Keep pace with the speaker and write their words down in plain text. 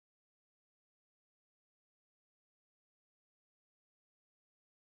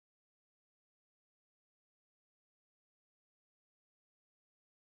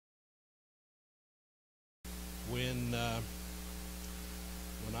when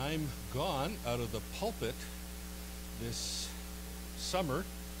I'm gone out of the pulpit this summer,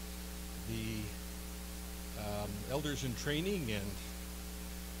 the elders in training and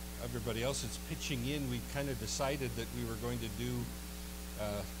everybody else that's pitching in, we kind of decided that we were going to do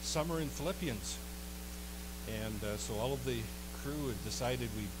summer in Philippians. And so all of the crew had decided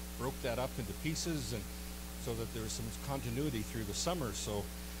we broke that up into pieces, and so that there was some continuity through the summer. So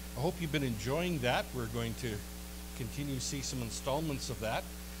I hope you've been enjoying that. We're going to continue to see some installments of that.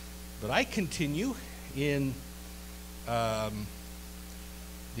 But I continue in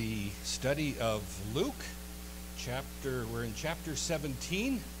the study of Luke. We're in chapter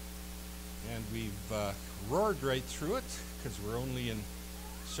 17, and we've roared right through it because we're only in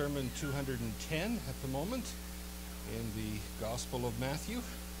sermon 210 at the moment in the Gospel of Matthew.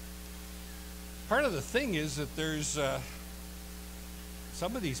 Part of the thing is that there's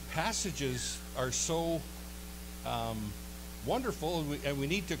some of these passages are so wonderful, and we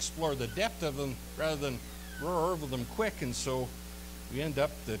need to explore the depth of them rather than roar over them quick, and so we end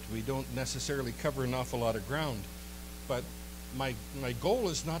up that we don't necessarily cover an awful lot of ground. But my goal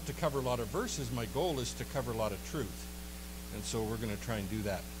is not to cover a lot of verses. My goal is to cover a lot of truth, and so we're going to try and do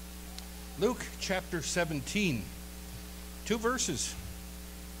that. Luke chapter 17, 2 verses.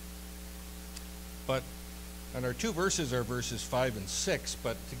 And our 2 verses are verses 5 and 6,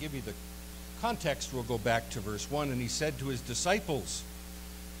 but to give you the context, we'll go back to verse 1. And he said to his disciples,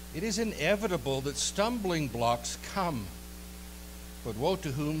 "It is inevitable that stumbling blocks come, but woe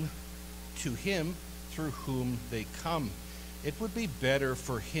to him through whom they come. It would be better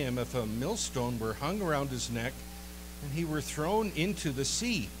for him if a millstone were hung around his neck and he were thrown into the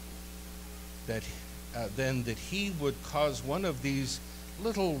sea, than that he would cause one of these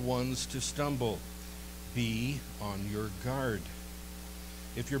little ones to stumble. Be on your guard.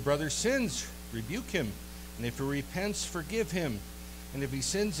 If your brother sins, rebuke him, and if he repents, forgive him. And if he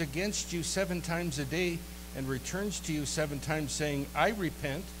sins against you 7 times a day and returns to you 7 times saying, 'I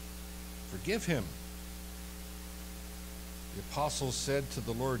repent,' forgive him." The apostles said to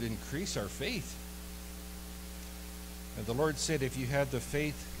the Lord, "Increase our faith." And the Lord said, "If you had the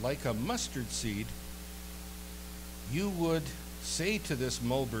faith like a mustard seed, you would say to this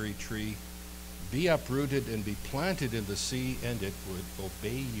mulberry tree, 'Be uprooted and be planted in the sea,' and it would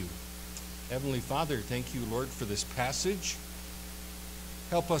obey you." Heavenly Father, thank you, Lord, for this passage.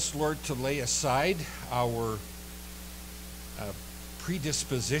 Help us, Lord, to lay aside our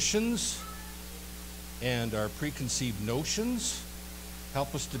predispositions and our preconceived notions.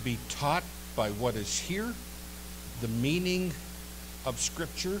 Help us to be taught by what is here, the meaning of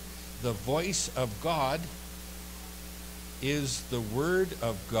Scripture. The voice of God is the Word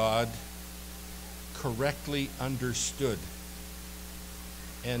of God correctly understood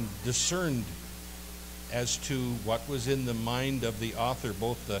and discerned as to what was in the mind of the author,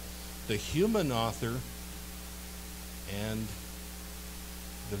 both the human author and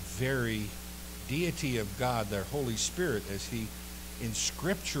the very deity of God, the Holy Spirit, as he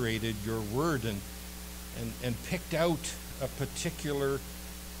inscripturated your word and picked out a particular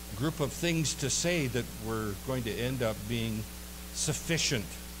group of things to say that were going to end up being sufficient,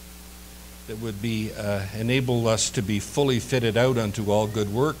 that would be enable us to be fully fitted out unto all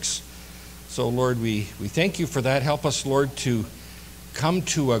good works. So, Lord, we thank you for that. Help us, Lord, to come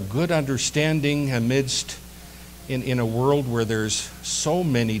to a good understanding amidst in a world where there's so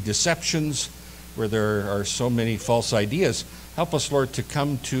many deceptions, where there are so many false ideas. Help us, Lord, to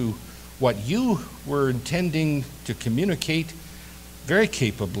come to what you were intending to communicate very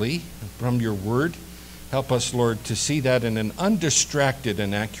capably from your word. Help us, Lord, to see that in an undistracted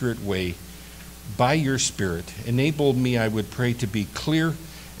and accurate way by your Spirit. Enable me, I would pray, to be clear.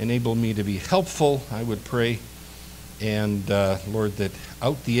 Enable me to be helpful, I would pray. And, Lord, that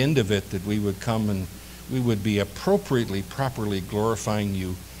out the end of it, that we would come and we would be appropriately, properly glorifying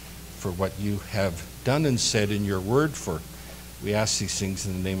you for what you have done and said in your word. For we ask these things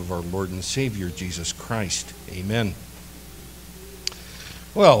in the name of our Lord and Savior, Jesus Christ. Amen.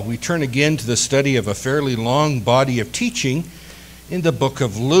 Well, we turn again to the study of a fairly long body of teaching in the book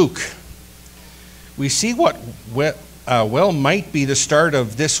of Luke. We see what well might be the start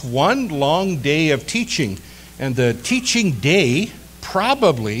of this one long day of teaching. And the teaching day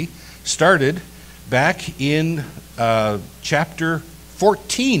probably started back in chapter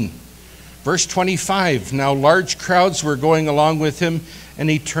 14, verse 25. "Now large crowds were going along with him, and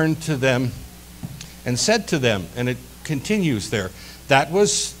he turned to them and said to them," and it continues there. That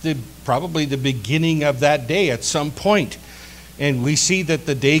was probably the beginning of that day at some point. And we see that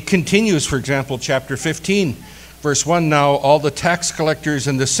the day continues. For example, chapter 15, verse 1, "Now all the tax collectors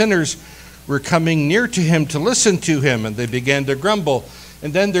and the sinners were coming near to him to listen to him, and they began to grumble.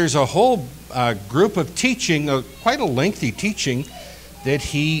 And then there's a whole group of teaching, quite a lengthy teaching, that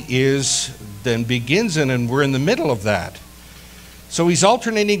he then begins in, and we're in the middle of that. So he's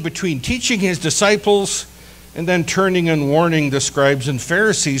alternating between teaching his disciples and then turning and warning the scribes and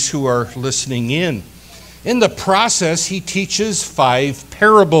Pharisees who are listening in. In the process, he teaches 5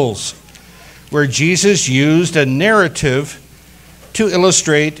 parables where Jesus used a narrative to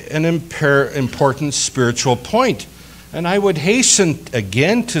illustrate an important spiritual point. And I would hasten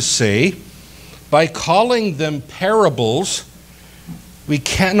again to say, by calling them parables, we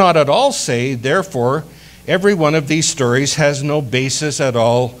cannot at all say, therefore, every one of these stories has no basis at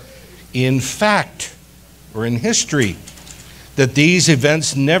all in fact or in history, that these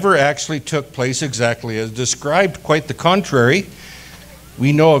events never actually took place exactly as described. Quite the contrary.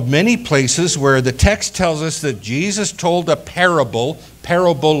 We know of many places where the text tells us that Jesus told a parable,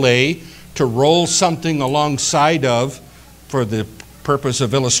 parabole, to roll something alongside of for the purpose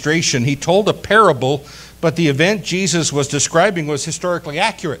of illustration. He told a parable, but the event Jesus was describing was historically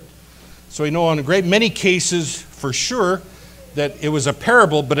accurate. So we know in a great many cases for sure that it was a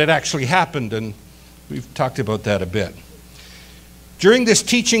parable, but it actually happened, and we've talked about that a bit. During this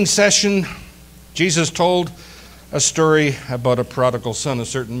teaching session, Jesus told a story about a prodigal son. A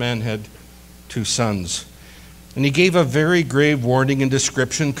certain man had 2 sons. And he gave a very grave warning and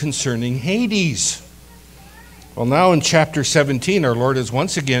description concerning Hades. Well, now in chapter 17, our Lord has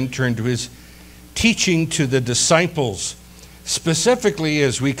once again turned to his teaching to the disciples. Specifically,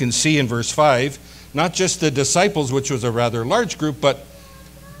 as we can see in verse 5, not just the disciples, which was a rather large group, but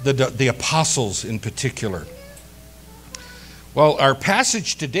the apostles in particular. Well, our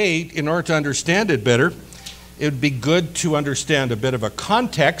passage today, in order to understand it better, it would be good to understand a bit of a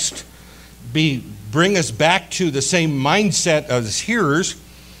context, bring us back to the same mindset as hearers.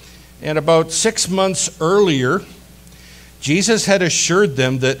 And about 6 months earlier, Jesus had assured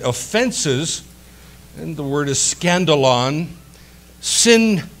them that offenses, and the word is scandalon,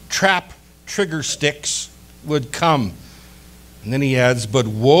 sin trap trigger sticks, would come. And then he adds, but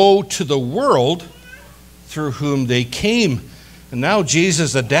woe to the world through whom they came. And now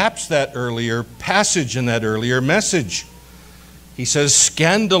Jesus adapts that earlier passage and that earlier message. He says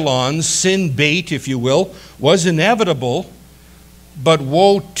scandalon, sin bait, if you will, was inevitable, but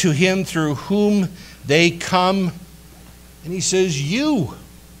woe to him through whom they come. And he says, you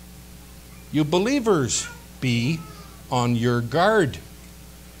believers, be on your guard.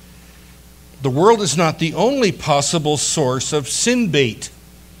 The world is not the only possible source of sin bait.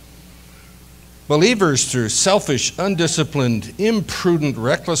 Believers, through selfish, undisciplined, imprudent,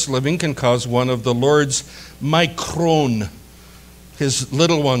 reckless living, can cause one of the Lord's micron, his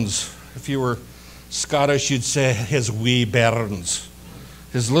little ones. If you were Scottish, you'd say his wee bairns,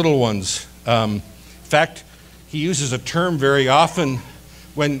 his little ones. In fact, he uses a term very often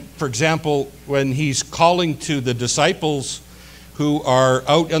when, for example, when he's calling to the disciples who are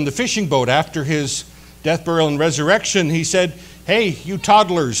out on the fishing boat after his death, burial, and resurrection. He said, hey, you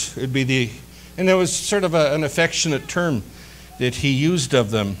toddlers, and it was sort of an affectionate term that he used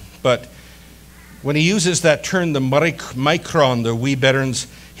of them. But when he uses that term, the micron, the wee bairns,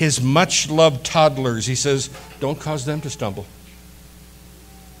 his much-loved toddlers, he says, don't cause them to stumble.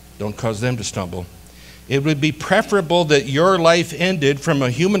 Don't cause them to stumble. It would be preferable that your life ended from a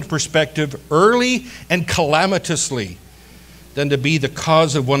human perspective early and calamitously than to be the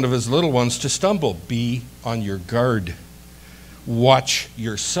cause of one of his little ones to stumble. Be on your guard. Watch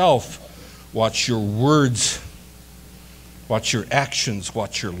yourself. Watch your words. Watch your actions.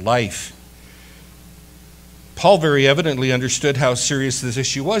 Watch your life. Paul very evidently understood how serious this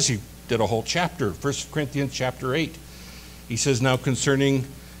issue was. He did a whole chapter, 1 Corinthians chapter 8. He says, now concerning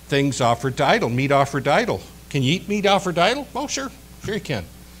things offered to idol, meat offered to idol. Can you eat meat offered to idol? Oh, sure. Sure you can.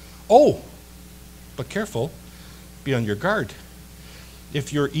 Oh, but careful. Be on your guard.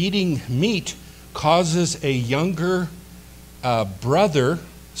 If your eating meat causes a younger brother,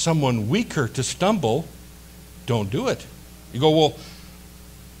 someone weaker, to stumble, don't do it. You go, well,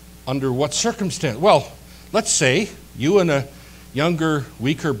 under what circumstance? Well, let's say you and a younger,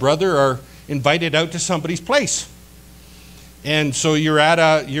 weaker brother are invited out to somebody's place. And so you're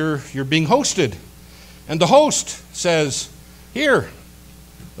being hosted. And the host says, here,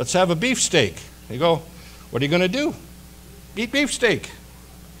 let's have a beefsteak. You go, what are you going to do? Eat beefsteak.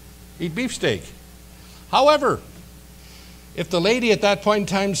 Eat beefsteak. However, if the lady at that point in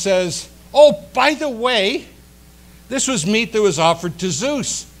time says, oh, by the way, this was meat that was offered to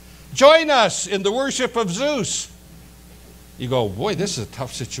Zeus. Join us in the worship of Zeus. You go, boy, this is a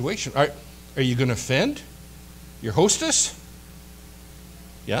tough situation. Are you going to offend your hostess?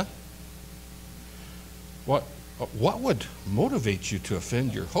 Yeah? What would motivate you to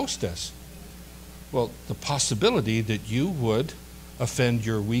offend your hostess? Well, the possibility that you would offend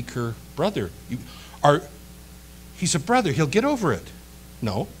your weaker brother. He's a brother, he'll get over it.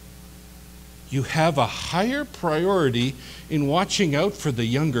 No. You have a higher priority in watching out for the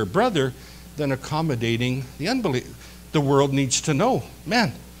younger brother than accommodating the unbeliever. The world needs to know,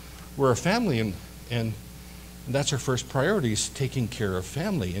 man, we're a family, and that's our first priority, is taking care of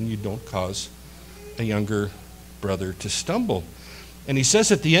family, and you don't cause a younger brother to stumble. And he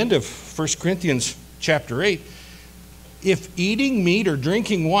says at the end of 1 Corinthians chapter 8, if eating meat or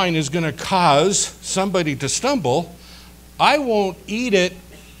drinking wine is going to cause somebody to stumble, I won't eat it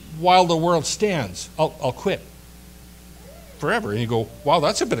while the world stands. I'll quit forever. And you go, wow,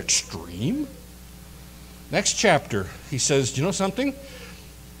 that's a bit extreme. Next chapter, he says, do you know something?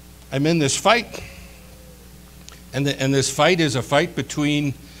 I'm in this fight, and this fight is a fight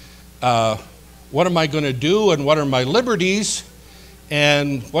between what am I going to do and what are my liberties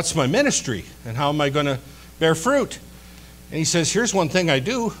and what's my ministry and how am I going to bear fruit. And he says, here's one thing I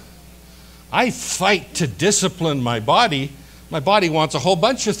do. I fight to discipline my body. My body wants a whole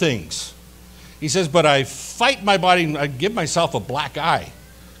bunch of things. He says, but I fight my body and I give myself a black eye.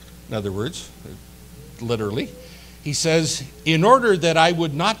 In other words, literally, he says, in order that I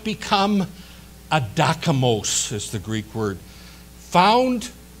would not become adakamos, is the Greek word,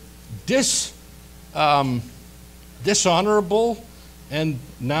 found dishonorable and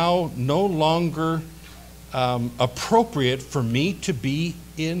now no longer appropriate for me to be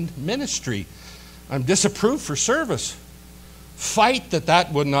in ministry. I'm disapproved for service. Fight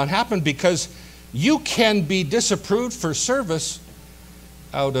that would not happen, because you can be disapproved for service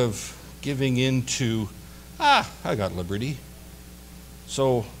out of giving in to, I got liberty.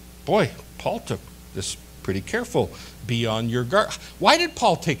 So, boy, Paul took this pretty careful. Be on your guard. Why did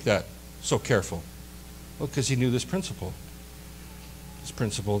Paul take that so careful? Well, because he knew this principle. This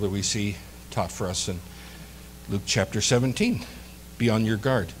principle that we see taught for us in Luke chapter 17. Be on your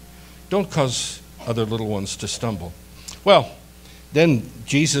guard. Don't cause other little ones to stumble. Well, then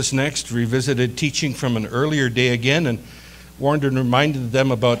Jesus next revisited teaching from an earlier day again and warned and reminded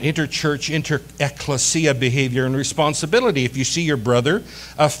them about interchurch, inter-ecclesia behavior and responsibility. If you see your brother,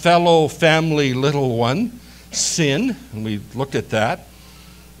 a fellow family little one, sin, and we looked at that,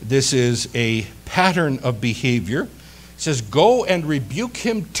 this is a pattern of behavior. It says, go and rebuke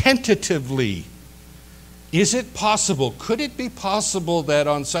him tentatively. Is it possible, could it be possible that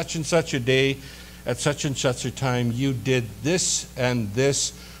on such and such a day, at such and such a time, you did this and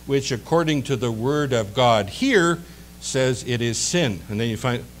this, which according to the word of God here says it is sin? And then you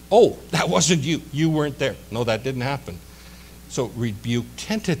find, oh, that wasn't you. You weren't there. No, that didn't happen. So rebuke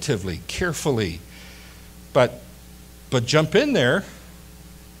tentatively, carefully. But jump in there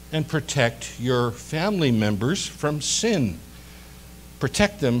and protect your family members from sin.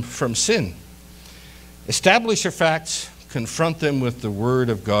 Protect them from sin. Establish your facts, confront them with the word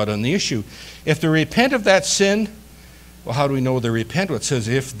of God on the issue. If they repent of that sin, well, how do we know they repent? Well, it says,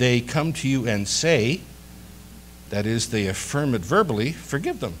 if they come to you and say, that is, they affirm it verbally,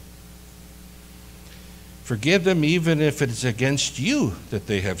 forgive them. Forgive them even if it is against you that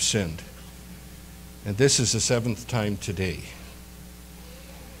they have sinned. And this is the 7th time today.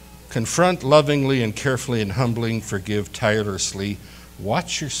 Confront lovingly and carefully and humbly, forgive tirelessly.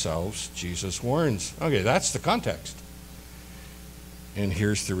 Watch yourselves, Jesus warns. Okay, that's the context. And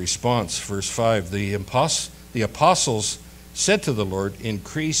here's the response, verse 5. The apostles said to the Lord,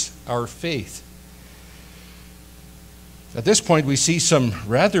 increase our faith. At this point, we see some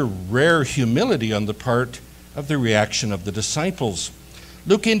rather rare humility on the part of the reaction of the disciples.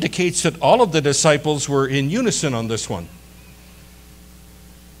 Luke indicates that all of the disciples were in unison on this one.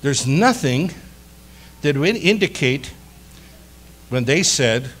 There's nothing that would indicate when they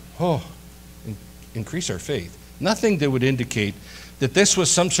said, increase our faith. Nothing that would indicate that this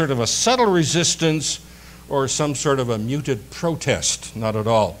was some sort of a subtle resistance or some sort of a muted protest. Not at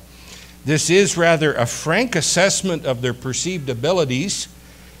all. This is rather a frank assessment of their perceived abilities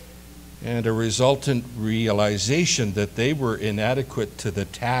and a resultant realization that they were inadequate to the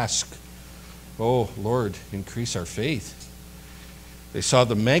task. Oh, Lord, increase our faith. They saw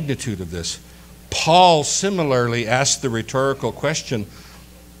the magnitude of this. Paul similarly asked the rhetorical question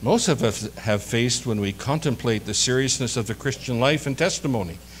most of us have faced when we contemplate the seriousness of the Christian life and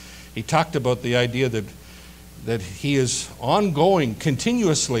testimony. He talked about the idea that he is ongoing,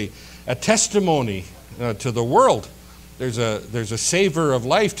 continuously, a testimony to the world. There's a savor of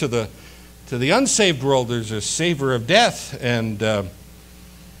life to the unsaved world. There's a savor of death, and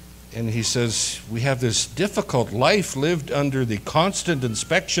he says we have this difficult life lived under the constant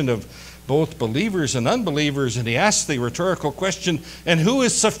inspection of both believers and unbelievers, and he asks the rhetorical question, and who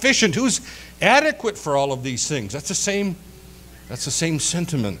is sufficient? Who's adequate for all of these things? That's the same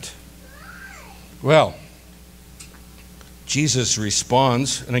sentiment. Well, Jesus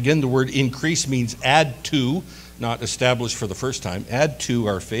responds, and again the word increase means add to, not establish for the first time, add to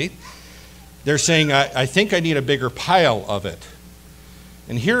our faith. They're saying, I think I need a bigger pile of it.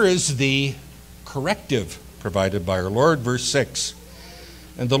 And here is the corrective provided by our Lord, verse 6.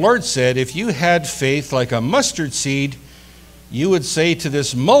 And the Lord said, if you had faith like a mustard seed, you would say to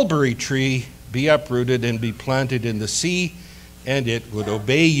this mulberry tree, be uprooted and be planted in the sea, and it would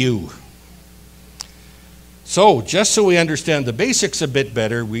obey you. So, just so we understand the basics a bit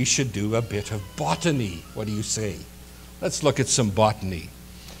better, we should do a bit of botany. What do you say? Let's look at some botany.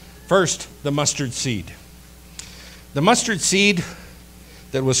 First, the mustard seed. The mustard seed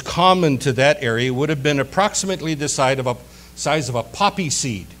that was common to that area would have been approximately the size of a poppy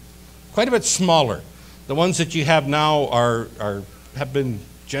seed, quite a bit smaller. The ones that you have now have been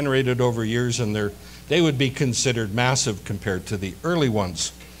generated over years, and they would be considered massive compared to the early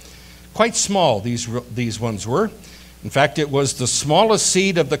ones. Quite small, these ones were. In fact, it was the smallest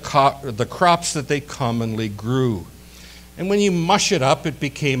seed of the crops that they commonly grew. And when you mush it up, it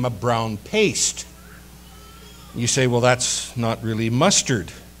became a brown paste. You say, well, that's not really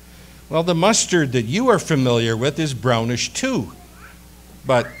mustard. Well, the mustard that you are familiar with is brownish too.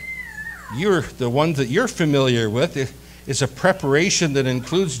 But the one that you're familiar with is a preparation that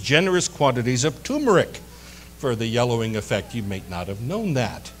includes generous quantities of turmeric for the yellowing effect. You may not have known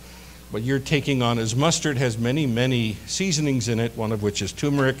that. What you're taking on as mustard has many, many seasonings in it, one of which is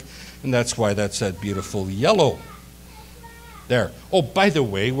turmeric, and that's why that's that beautiful yellow. There. Oh, by the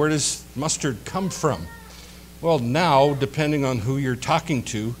way, where does mustard come from? Well, now, depending on who you're talking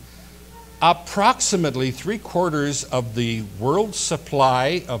to, approximately 3/4 of the world's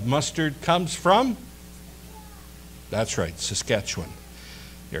supply of mustard comes from, that's right, Saskatchewan.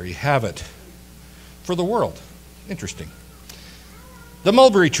 There you have it. For the world. Interesting. The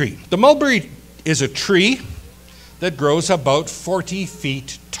mulberry tree. The mulberry is a tree that grows about 40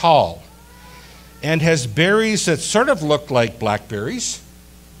 feet tall and has berries that sort of look like blackberries,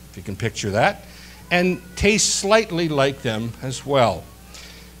 if you can picture that, and taste slightly like them as well.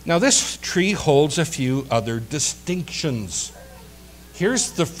 Now, this tree holds a few other distinctions.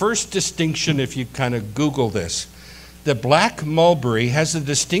 Here's the first distinction if you kind of Google this. The black mulberry has the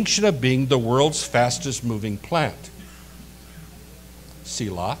distinction of being the world's fastest moving plant.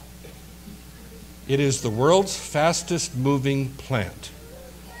 Selah. It is the world's fastest moving plant.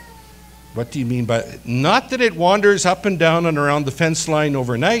 What do you mean by it? Not that it wanders up and down and around the fence line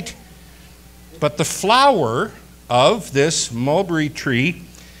overnight, but the flower of this mulberry tree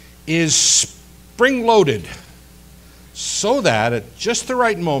is spring-loaded so that at just the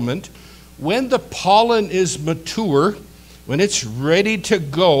right moment, when the pollen is mature, when it's ready to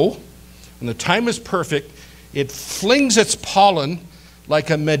go, when the time is perfect, it flings its pollen like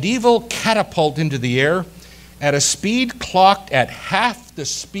a medieval catapult into the air at a speed clocked at half the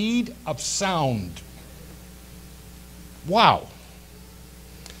speed of sound. Wow.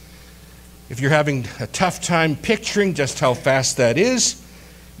 If you're having a tough time picturing just how fast that is,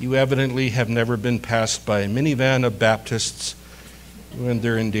 you evidently have never been passed by a minivan of Baptists when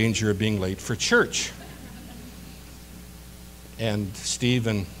they're in danger of being late for church. And Steve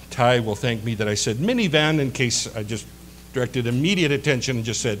and Ty will thank me that I said minivan in case I just directed immediate attention and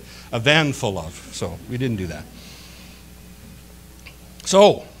just said a van full of. So we didn't do that.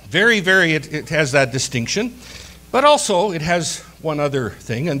 So it has that distinction. But also it has one other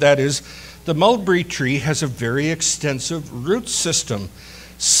thing, and that is the mulberry tree has a very extensive root system,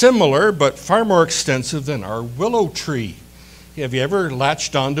 similar but far more extensive than our willow tree. Have you ever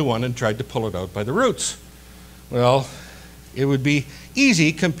latched onto one and tried to pull it out by the roots? Well, it would be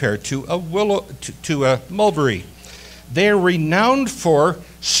easy compared to a mulberry. They are renowned for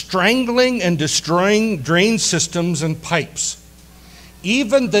strangling and destroying drain systems and pipes.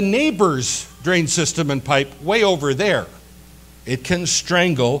 Even the neighbor's drain system and pipe way over there, it can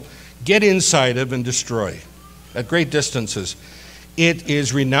strangle, get inside of, and destroy at great distances. It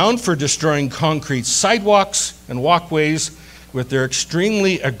is renowned for destroying concrete sidewalks and walkways with their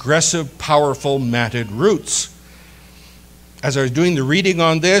extremely aggressive, powerful, matted roots. As I was doing the reading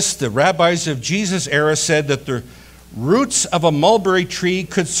on this, the rabbis of Jesus' era said that the roots of a mulberry tree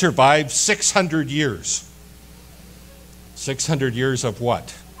could survive 600 years. 600 years of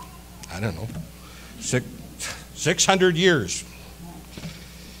what? I don't know. 600 years.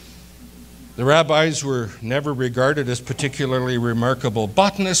 The rabbis were never regarded as particularly remarkable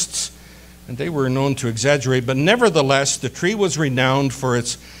botanists, and they were known to exaggerate, but nevertheless, the tree was renowned for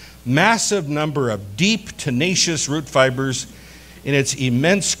its massive number of deep, tenacious root fibers in its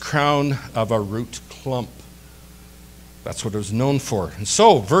immense crown of a root clump. That's what it was known for. And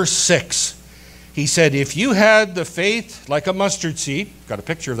so, verse 6, he said, if you had the faith like a mustard seed, got a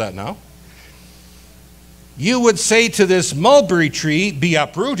picture of that now, you would say to this mulberry tree, be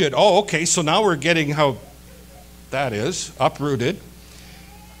uprooted. Oh, okay, so now we're getting how that is, uprooted,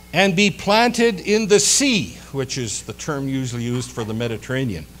 and be planted in the sea, which is the term usually used for the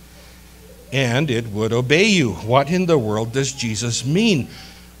Mediterranean, and it would obey you. What in the world does Jesus mean?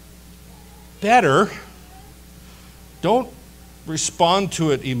 Better, don't respond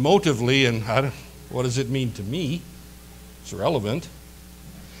to it emotively and what does it mean to me? It's irrelevant.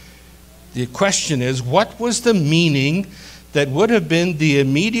 The question is, what was the meaning that would have been the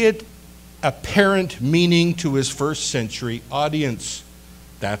immediate apparent meaning to his first century audience?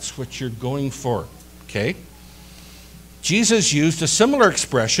 That's what you're going for, okay? Jesus used a similar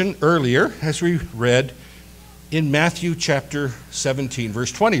expression earlier, as we read in Matthew chapter 17,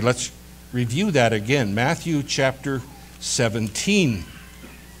 verse 20. Let's review that again. Matthew chapter 17.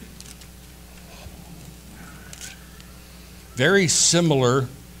 Very similar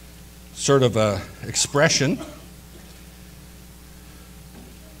sort of a expression.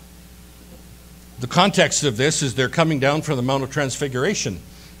 The context of this is they're coming down from the Mount of Transfiguration.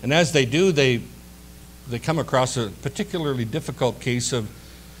 And as they do, they come across a particularly difficult case of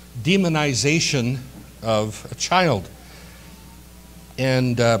demonization of a child.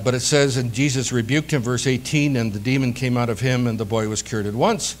 And but it says, and Jesus rebuked him, verse 18, and the demon came out of him, and the boy was cured at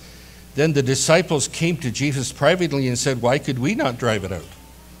once. Then the disciples came to Jesus privately and said, why could we not drive it out?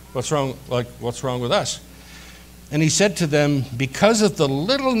 What's wrong with us? And he said to them, because of the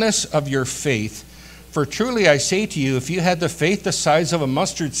littleness of your faith, for truly I say to you, if you had the faith the size of a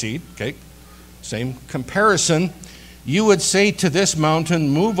mustard seed, okay, same comparison, you would say to this mountain,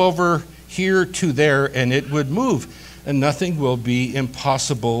 move over here to there, and it would move, and nothing will be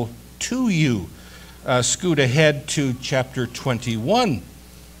impossible to you. Scoot ahead to chapter 21.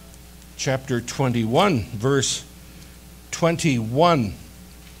 Chapter 21, verse 21.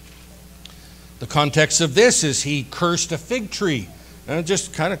 The context of this is he cursed a fig tree, and it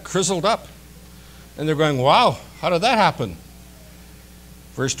just kind of crizzled up. And they're going, wow, how did that happen?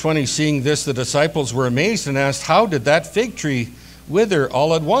 Verse 20, seeing this, the disciples were amazed and asked, how did that fig tree wither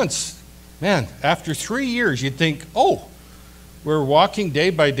all at once? Man, after 3 years, you'd think, oh, we're walking day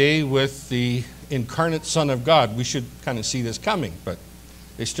by day with the incarnate Son of God. We should kind of see this coming, but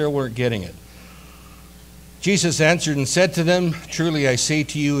they still weren't getting it. Jesus answered and said to them, truly I say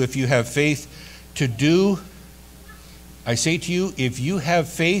to you, if you have faith if you have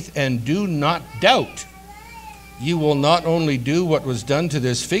faith and do not doubt, you will not only do what was done to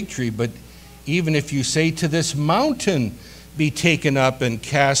this fig tree, but even if you say to this mountain, be taken up and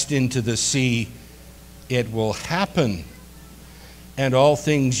cast into the sea, it will happen. And all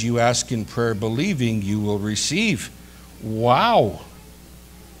things you ask in prayer, believing, you will receive. Wow.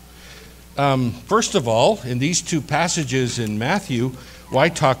 First of all, in these two passages in Matthew, why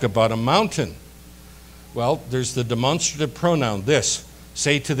talk about a mountain? Well, there's the demonstrative pronoun, this.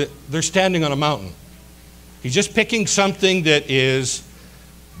 They're standing on a mountain. He's just picking something that is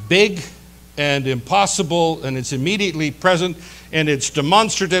big and impossible, and it's immediately present, and it's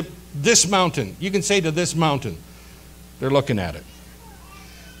demonstrative. This mountain, you can say to this mountain. They're looking at it.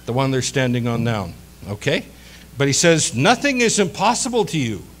 The one they're standing on now, okay? But he says, nothing is impossible to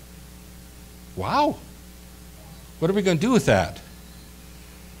you. Wow. What are we going to do with that?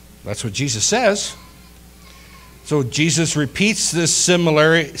 That's what Jesus says. So Jesus repeats this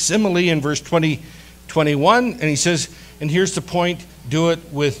simile in verse 21, and he says, and here's the point, do it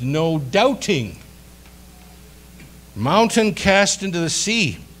with no doubting. Mountain cast into the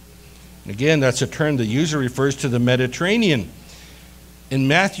sea. Again, that's a term that usually refers to the Mediterranean. In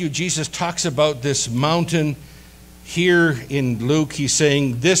Matthew, Jesus talks about this mountain. Here in Luke, he's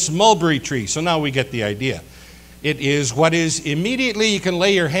saying this mulberry tree. So now we get the idea. It is what is immediately you can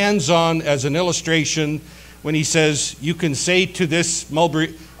lay your hands on as an illustration when he says you can say to this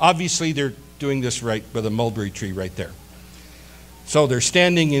mulberry, obviously they're doing this right with a mulberry tree right there. So they're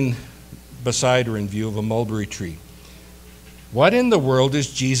standing beside or in view of a mulberry tree. What in the world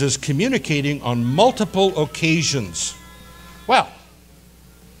is Jesus communicating on multiple occasions? Well,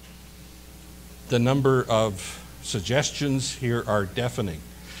 the number of suggestions here are deafening.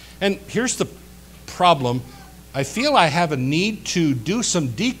 And here's the problem. I feel I have a need to do some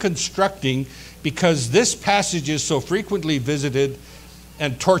deconstructing because this passage is so frequently visited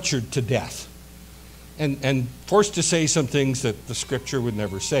and tortured to death and forced to say some things that the scripture would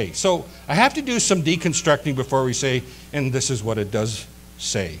never say. So I have to do some deconstructing before we say, and this is what it does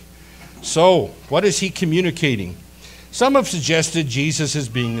say. So, what is he communicating? Some have suggested Jesus is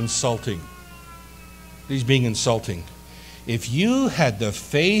being insulting. He's being insulting. If you had the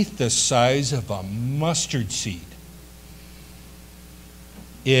faith the size of a mustard seed,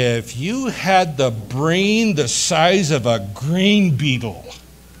 if you had the brain the size of a grain beetle,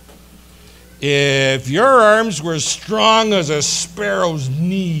 if your arms were strong as a sparrow's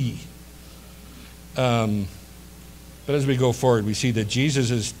knee. But as we go forward, we see that Jesus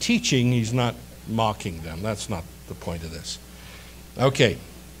is teaching, he's not mocking them. That's not the point of this. Okay.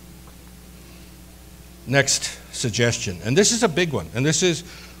 Next suggestion. And this is a big one. And this is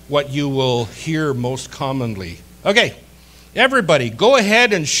what you will hear most commonly. Okay. Everybody, go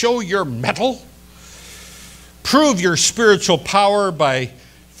ahead and show your mettle. Prove your spiritual power by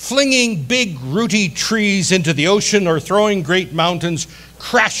flinging big rooty trees into the ocean or throwing great mountains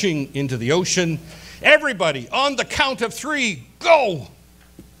crashing into the ocean. Everybody, on the count of 3, go!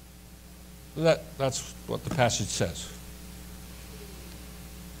 That's what the passage says.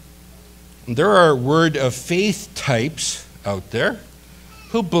 There are word of faith types out there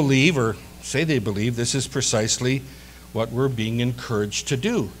who believe or say they believe this is precisely what we're being encouraged to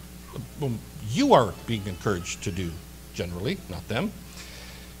do. Well, you are being encouraged to do, generally, not them.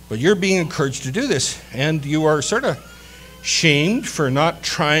 But you're being encouraged to do this, and you are sort of shamed for not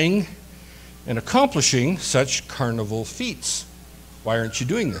trying and accomplishing such carnival feats. Why aren't you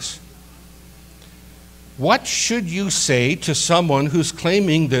doing this? What should you say to someone who's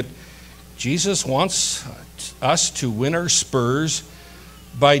claiming that Jesus wants us to win our spurs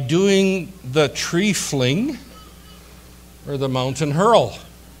by doing the tree fling or the mountain hurl?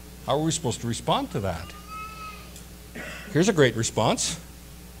 How are we supposed to respond to that? Here's a great response.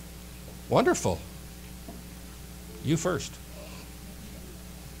 Wonderful. You first.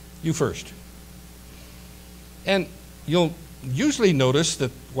 You first. And you'll usually notice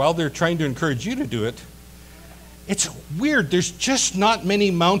that while they're trying to encourage you to do it, it's weird. There's just not many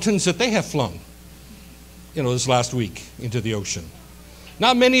mountains that they have flung, this last week into the ocean.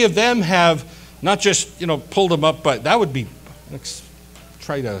 Not many of them have not just, pulled them up, but that would be,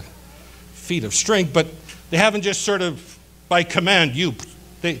 try to feat of strength, but they haven't just sort of by command, you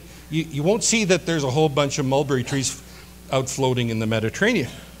won't see that there's a whole bunch of mulberry trees out floating in the Mediterranean.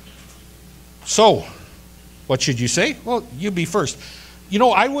 So, what should you say? Well, you be first.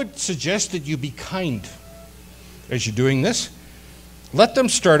 I would suggest that you be kind as you're doing this. Let them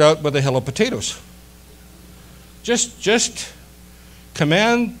start out with a hill of potatoes. Just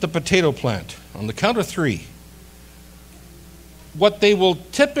command the potato plant on the count of 3. What they will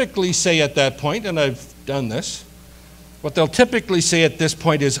typically say at that point, and I've done this, what they'll typically say at this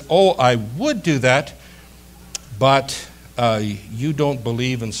point is, oh, I would do that, but you don't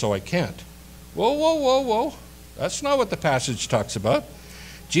believe and so I can't. Whoa, whoa, whoa, whoa. That's not what the passage talks about.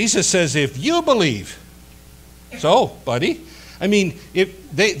 Jesus says, if you believe. So, buddy,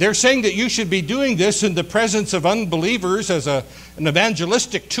 if they're saying that you should be doing this in the presence of unbelievers as an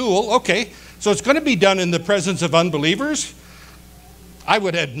evangelistic tool, okay, so it's going to be done in the presence of unbelievers. I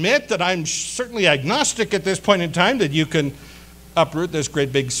would admit that I'm certainly agnostic at this point in time that you can uproot this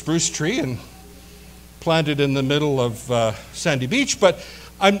great big spruce tree and plant it in the middle of Sandy Beach, but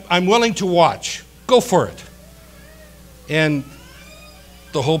I'm willing to watch. Go for it. And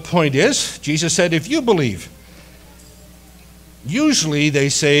the whole point is, Jesus said, if you believe. Usually they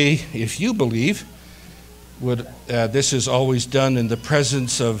say, if you believe, this is always done in the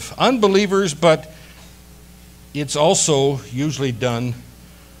presence of unbelievers, but it's also usually done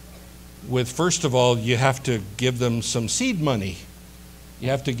with, first of all, you have to give them some seed money. You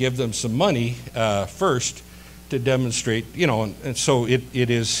have to give them some money first to demonstrate, and so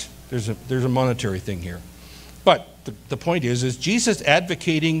there's a monetary thing here. But the point is Jesus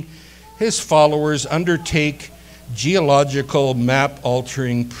advocating his followers undertake geological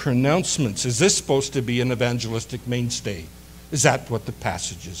map-altering pronouncements. Is this supposed to be an evangelistic mainstay? Is that what the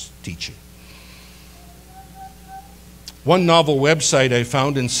passage is teaching? One novel website I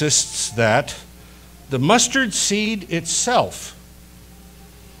found insists that the mustard seed itself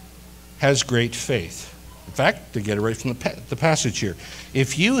has great faith. In fact, to get it right from the passage here,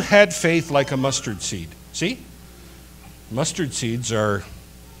 if you had faith like a mustard seed, see? Mustard seeds are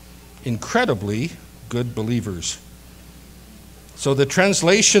incredibly good believers. So the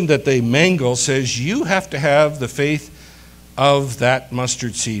translation that they mangle says you have to have the faith of that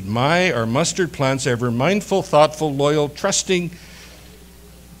mustard seed. Our mustard plants ever mindful, thoughtful, loyal, trusting,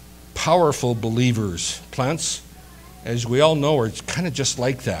 powerful believers. Plants, as we all know, are kind of just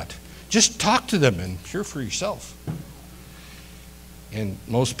like that. Just talk to them and hear for yourself. And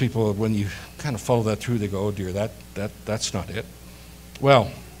most people, when you kind of follow that through, they go, oh dear, that's not it.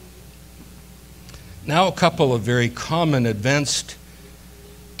 Well, Now a couple of very common advanced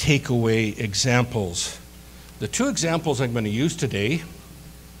takeaway examples. The two examples I'm going to use today,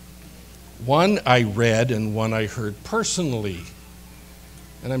 one I read and one I heard personally.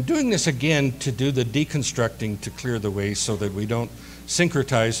 And I'm doing this again to do the deconstructing to clear the way so that we don't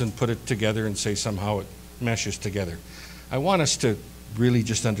syncretize and put it together and say somehow it meshes together. I want us to really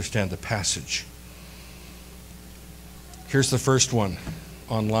just understand the passage. Here's the first one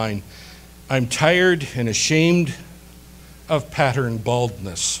online. I'm tired and ashamed of pattern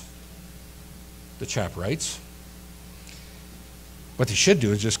baldness, the chap writes. What they should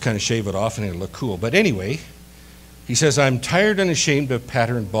do is just kind of shave it off and it'll look cool. But anyway, he says, I'm tired and ashamed of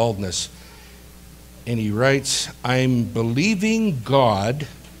pattern baldness. And he writes, I'm believing God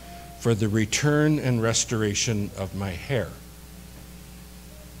for the return and restoration of my hair.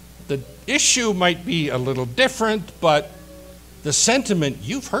 The issue might be a little different, but the sentiment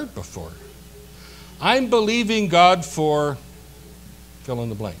you've heard before. I'm believing God for fill in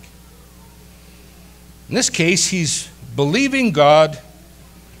the blank. In this case, he's believing God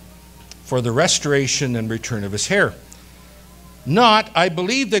for the restoration and return of his hair. Not, I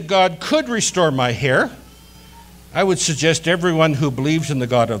believe that God could restore my hair. I would suggest everyone who believes in the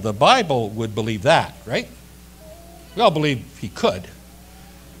God of the Bible would believe that, right? We all believe he could.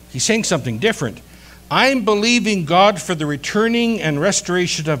 He's saying something different. I'm believing God for the returning and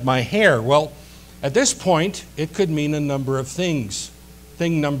restoration of my hair. Well, at this point, it could mean a number of things.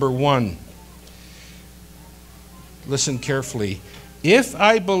 Thing number one, listen carefully. If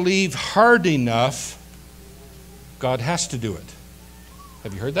I believe hard enough, God has to do it.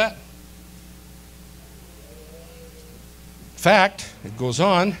 Have you heard that? In fact, it goes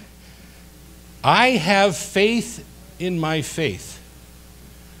on, I have faith in my faith.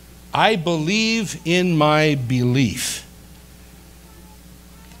 I believe in my belief.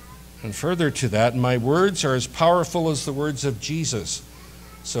 And further to that, my words are as powerful as the words of Jesus.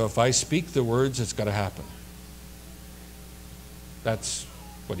 So if I speak the words, it's got to happen. That's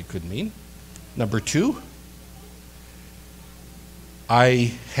what he could mean. Number two,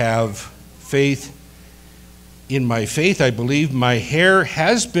 I have faith in my faith. I believe my hair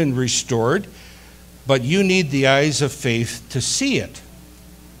has been restored, but you need the eyes of faith to see it.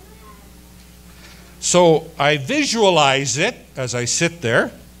 So I visualize it as I sit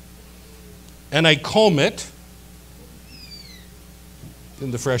there, and I comb it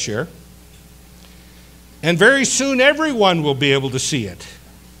in the fresh air. And very soon everyone will be able to see it.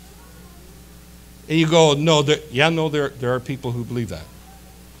 And you go, no, there are people who believe that.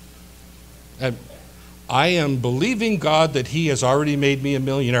 And I am believing God that he has already made me a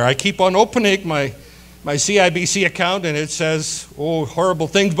millionaire. I keep on opening my CIBC account and it says, oh, horrible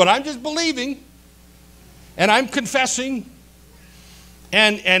things, but I'm just believing. And I'm confessing.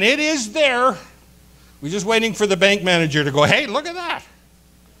 And it is there. We're just waiting for the bank manager to go, hey, look at that.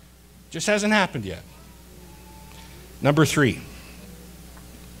 Just hasn't happened yet. Number three,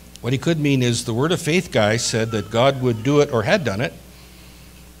 what he could mean is the Word of Faith guy said that God would do it or had done it,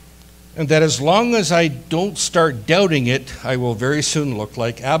 and that as long as I don't start doubting it, I will very soon look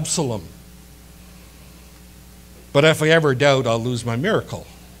like Absalom. But if I ever doubt, I'll lose my miracle.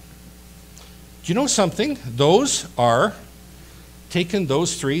 Do you know something? Those are, taken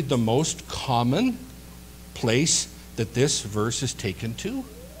those three, the most common place that this verse is taken to.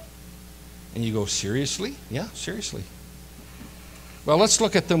 And you go, seriously? Yeah, seriously. Well, let's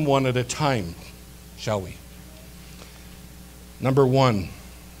look at them one at a time, shall we? Number one,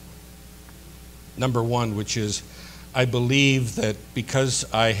 which is, I believe that because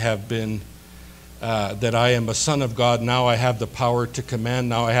I have been, that I am a son of God, now I have the power to command,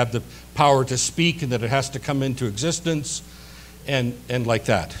 now I have the power to speak, and that it has to come into existence, and like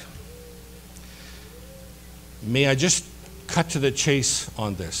that. May I just cut to the chase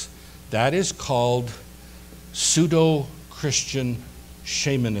on this? That is called pseudo-Christian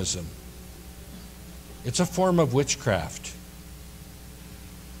shamanism. It's a form of witchcraft.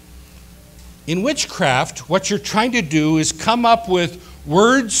 In witchcraft, what you're trying to do is come up with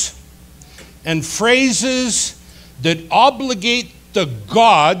words and phrases that obligate the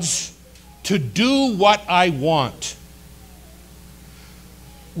gods to do what I want.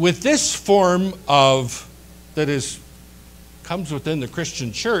 With this form of, that is, comes within the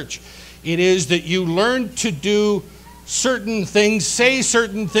Christian church, it is that you learn to do certain things, say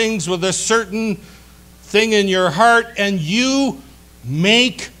certain things with a certain thing in your heart, and you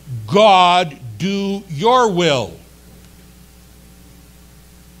make God do your will.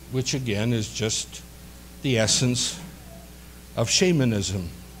 Which again is just the essence of shamanism.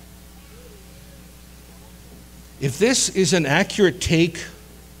 If this is an accurate take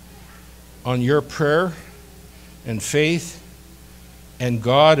on your prayer and faith and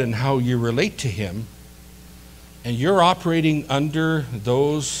God and how you relate to Him, and you're operating under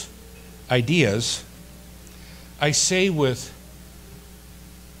those ideas, I say with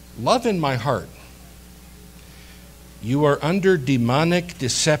love in my heart, you are under demonic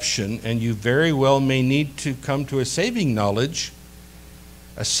deception, and you very well may need to come to a saving knowledge,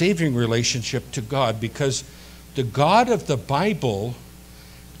 a saving relationship to God, because the God of the Bible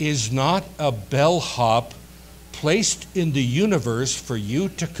is not a bellhop placed in the universe for you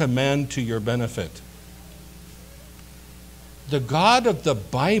to command to your benefit. The God of the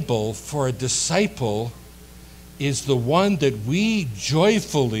Bible for a disciple is the one that we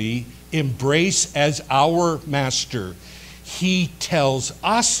joyfully embrace as our master. He tells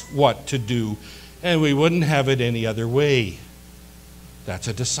us what to do, and we wouldn't have it any other way. That's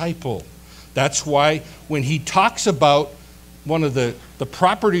a disciple. That's why when he talks about one of the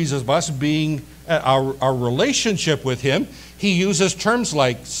properties of us being our relationship with him, he uses terms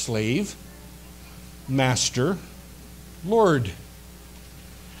like slave, master, Lord.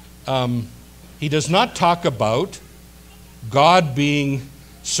 He does not talk about God being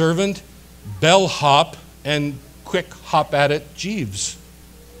servant, bellhop, and quick hop at it Jeeves.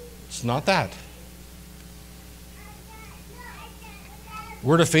 It's not that.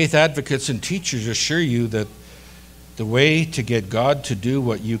 Word of Faith advocates and teachers assure you that the way to get God to do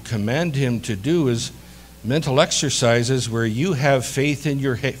what you command him to do is mental exercises where you have faith in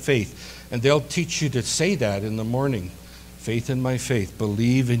your faith. And they'll teach you to say that in the morning. Faith in my faith.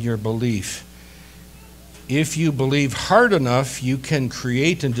 Believe in your belief. If you believe hard enough, you can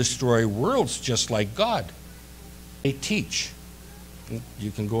create and destroy worlds just like God. They teach.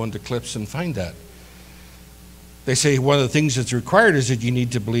 You can go into clips and find that. They say one of the things that's required is that you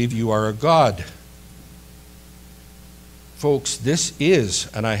need to believe you are a God. Folks, this is,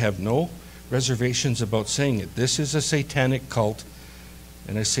 and I have no reservations about saying it, this is a satanic cult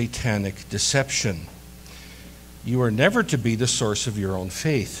and a satanic deception. You are never to be the source of your own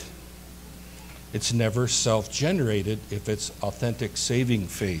faith. It's never self-generated if it's authentic saving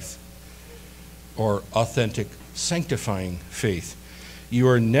faith or authentic sanctifying faith. You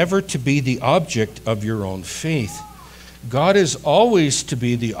are never to be the object of your own faith. God is always to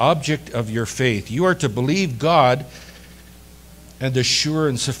be the object of your faith. You are to believe God and the sure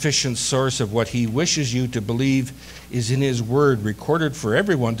and sufficient source of what he wishes you to believe is in his word, recorded for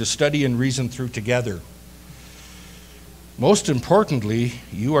everyone to study and reason through together. Most importantly,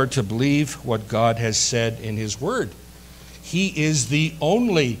 you are to believe what God has said in his word. He is the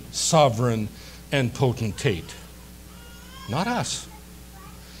only sovereign and potentate, not us.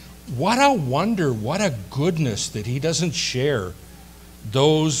 What a wonder, what a goodness that he doesn't share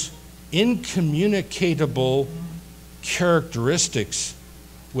those incommunicatable characteristics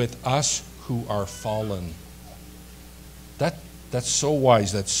with us who are fallen. That's so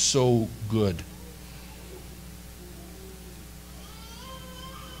wise, that's so good.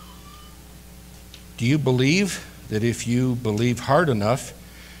 Do you believe that if you believe hard enough,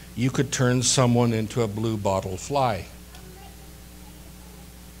 you could turn someone into a blue bottle fly?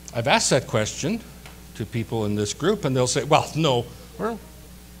 I've asked that question to people in this group, and they'll say, well, no. Well,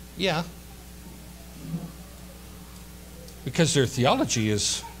 yeah. Because their theology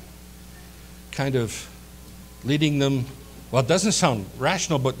is kind of leading them, well, it doesn't sound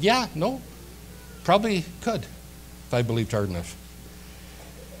rational, but yeah, no, probably could if I believed hard enough.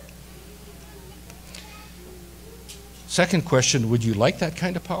 Second question, would you like that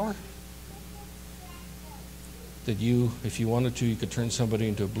kind of power? That you, if you wanted to, you could turn somebody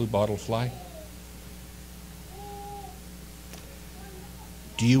into a blue bottle fly?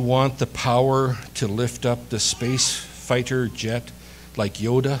 Do you want the power to lift up the space fighter jet like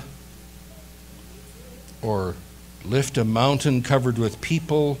Yoda? Or lift a mountain covered with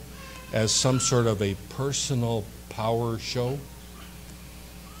people as some sort of a personal power show?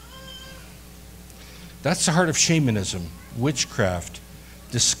 That's the heart of shamanism, witchcraft,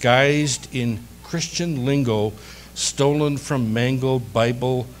 disguised in Christian lingo, stolen from mangled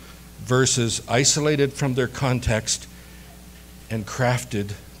Bible verses, isolated from their context, and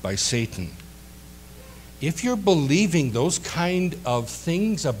crafted by Satan. If you're believing those kind of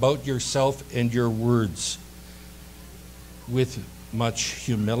things about yourself and your words with much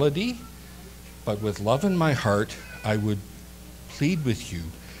humility, but with love in my heart, I would plead with you,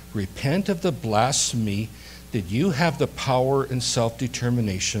 repent of the blasphemy that you have the power and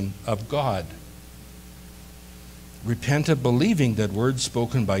self-determination of God. Repent of believing that words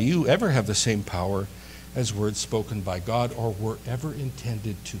spoken by you ever have the same power as words spoken by God or were ever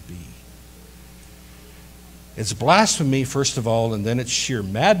intended to be. It's blasphemy, first of all, and then it's sheer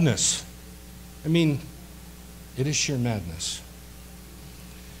madness I mean, it is sheer madness.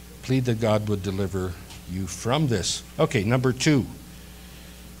 Plead that God would deliver you from this. Okay, number 2.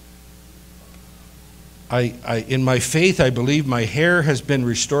 In my faith, I believe my hair has been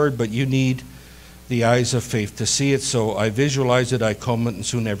restored, but you need the eyes of faith to see it. So I visualize it, I comb it, and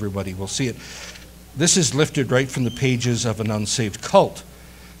soon everybody will see it. This is lifted right from the pages of an unsaved cult.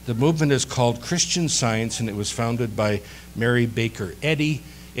 The movement is called Christian Science, and it was founded by Mary Baker Eddy.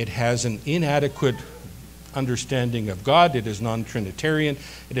 It has an inadequate understanding of God. It is non-Trinitarian.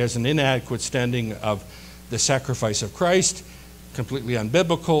 It has an inadequate standing of the sacrifice of Christ, completely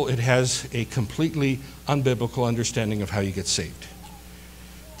unbiblical. It has a completely unbiblical understanding of how you get saved.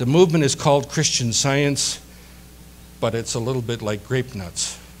 The movement is called Christian Science, but it's a little bit like grape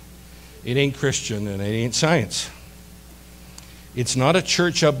nuts. It ain't Christian and it ain't science. It's not a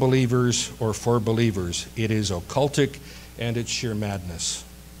church of believers or for believers. It is occultic and it's sheer madness.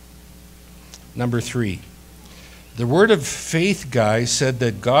 Number 3, the Word of Faith guy said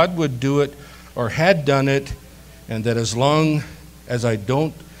that God would do it or had done it, and that as long as I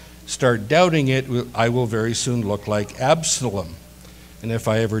don't start doubting it, I will very soon look like Absalom. And if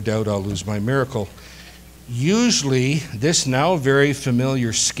I ever doubt, I'll lose my miracle. Usually, this now very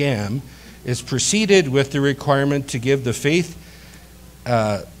familiar scam is preceded with the requirement to give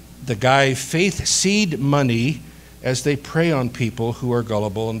the guy faith seed money as they prey on people who are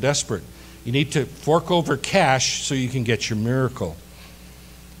gullible and desperate. You need to fork over cash so you can get your miracle.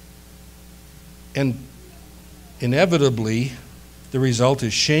 And inevitably, the result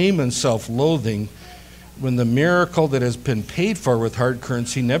is shame and self-loathing when the miracle that has been paid for with hard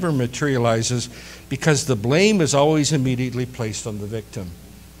currency never materializes, because the blame is always immediately placed on the victim.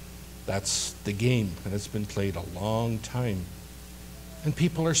 That's the game, and it's been played a long time. And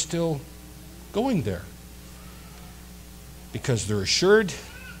people are still going there because they're assured,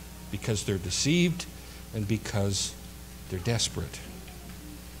 because they're deceived, and because they're desperate.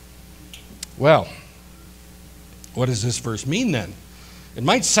 Well, what does this verse mean then? It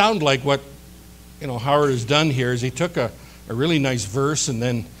might sound like what Howard has done here is he took a really nice verse and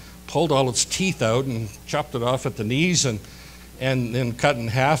then pulled all its teeth out and chopped it off at the knees and then cut in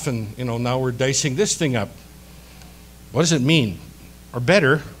half, and now we're dicing this thing up. What does it mean? Or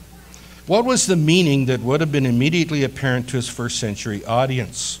better, what was the meaning that would have been immediately apparent to his first century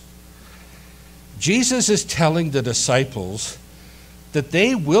audience? Jesus is telling the disciples that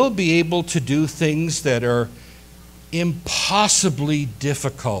they will be able to do things that are impossibly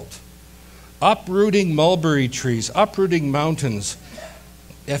difficult. Uprooting mulberry trees, uprooting mountains,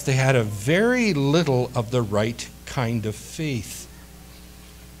 if they had a very little of the right kind of faith.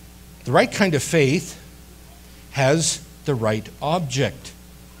 The right kind of faith has the right object.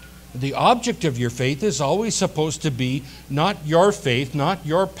 The object of your faith is always supposed to be not your faith, not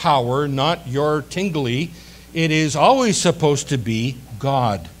your power, not your tingly. It is always supposed to be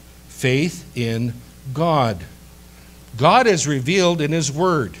God. Faith in God. God is revealed in His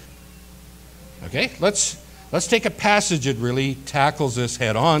Word. Okay, let's take a passage that really tackles this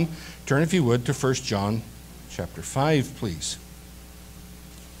head on. Turn, if you would, to 1 John chapter 5, please.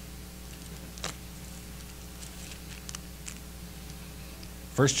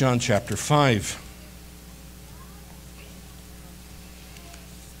 1 John chapter 5.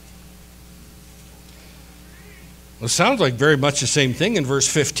 Well, it sounds like very much the same thing in verse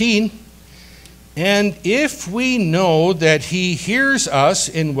 15. And if we know that He hears us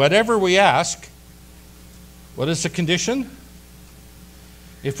in whatever we ask, what is the condition?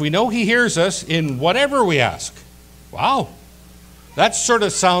 If we know He hears us in whatever we ask. Wow. That sort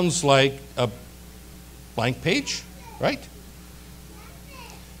of sounds like a blank page, right?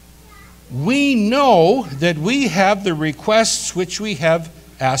 We know that we have the requests which we have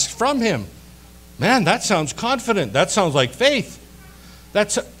asked from Him. Man, that sounds confident. That sounds like faith.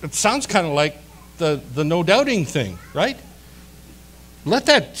 It sounds kind of like the no doubting thing, right? Let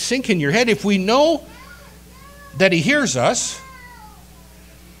that sink in your head. If we know that He hears us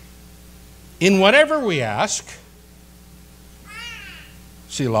in whatever we ask,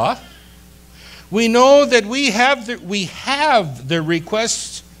 Selah, we know that we have the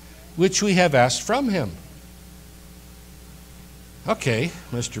requests which we have asked from Him. Okay,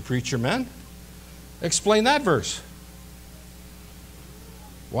 Mr. Preacher Man, explain that verse.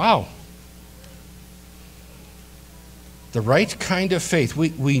 Wow. The right kind of faith.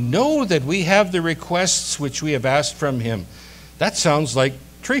 We know that we have the requests which we have asked from Him. That sounds like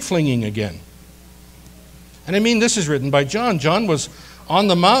tree flinging again. And I mean, this is written by John. John was on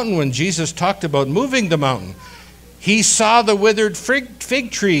the mountain when Jesus talked about moving the mountain. He saw the withered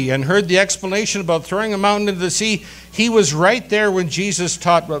fig tree and heard the explanation about throwing a mountain into the sea. He was right there when Jesus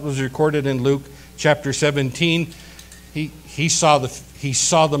taught what was recorded in Luke chapter 17. He saw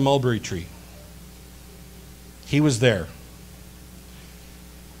the mulberry tree. He was there.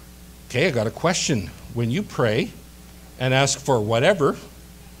 Okay, I got a question. When you pray and ask for whatever,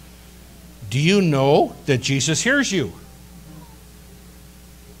 do you know that Jesus hears you?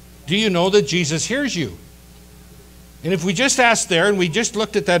 Do you know that Jesus hears you? And if we just asked there and we just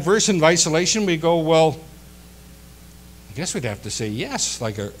looked at that verse in isolation, we go, well, I guess we'd have to say yes.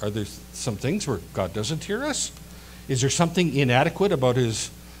 Like, are there some things where God doesn't hear us? Is there something inadequate about his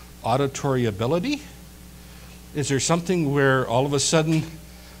auditory ability? Is there something where all of a sudden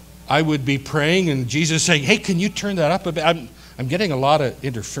I would be praying and Jesus saying, hey, can you turn that up a bit? I'm getting a lot of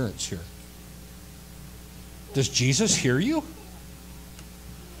interference here. Does Jesus hear you?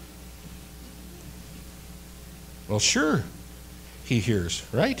 Well, sure, he hears,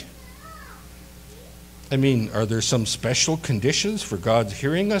 right? I mean, are there some special conditions for God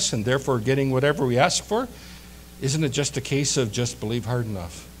hearing us and therefore getting whatever we ask for? Isn't it just a case of just believe hard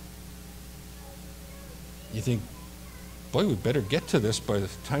enough? You think, boy, we better get to this by the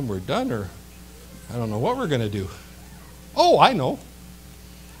time we're done, or I don't know what we're going to do. Oh, I know.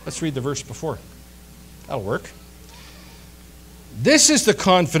 Let's read the verse before. That'll work. This is the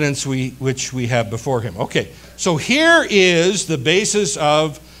confidence which we have before him. Okay, so here is the basis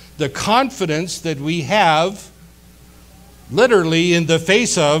of the confidence that we have literally in the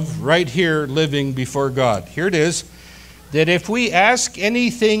face of right here living before God. Here it is, that if we ask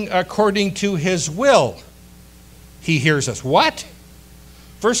anything according to his will, he hears us. What?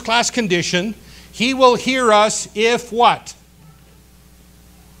 First class condition, he will hear us if what?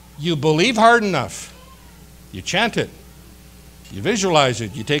 You believe hard enough. You chant it. You visualize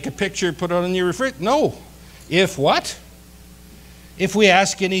it. You take a picture, put it on your refrigerator. No. If what? If we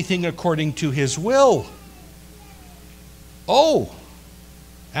ask anything according to his will. Oh.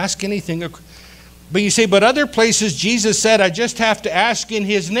 Ask anything. But you say, but other places Jesus said, I just have to ask in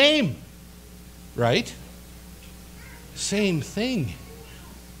his name. Right? Same thing.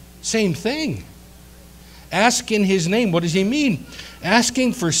 Same thing. Ask in his name. What does he mean?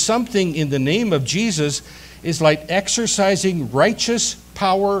 Asking for something in the name of Jesus is like exercising righteous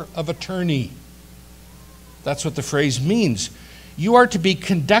power of attorney. That's what the phrase means. You are to be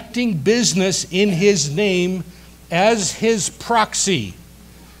conducting business in his name as his proxy.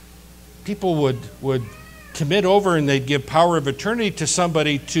 People would commit over and they'd give power of attorney to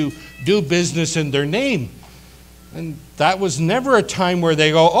somebody to do business in their name. And that was never a time where they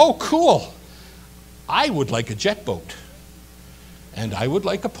go, oh, cool, I would like a jet boat. And I would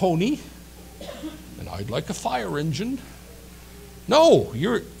like a pony. And I'd like a fire engine. No,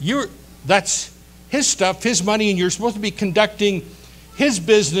 that's his stuff, his money, and you're supposed to be conducting his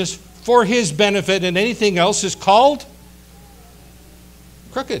business for his benefit, and anything else is called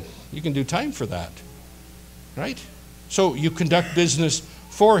crooked. You can do time for that, right? So you conduct business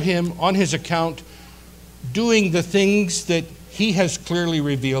for him on his account, doing the things that he has clearly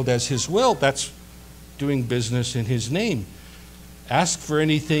revealed as his will. That's doing business in his name. Ask for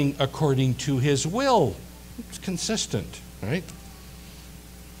anything according to his will. It's consistent, right?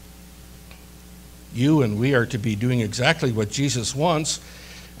 You and we are to be doing exactly what Jesus wants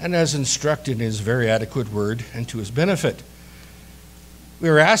and as instructed in his very adequate word and to his benefit. We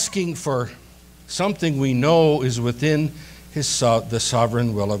are asking for something we know is within the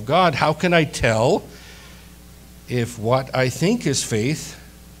sovereign will of God. How can I tell if what I think is faith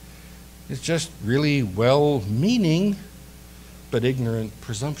is just really well-meaning but ignorant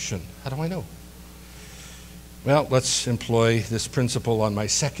presumption? How do I know? Well, let's employ this principle on my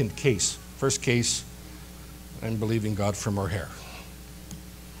second case. First case, I'm believing God for more hair.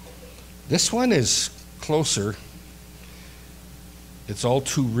 This one is closer. It's all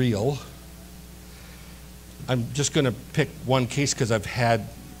too real. I'm just going to pick one case because I've had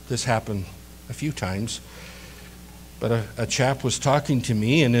this happen a few times. But a chap was talking to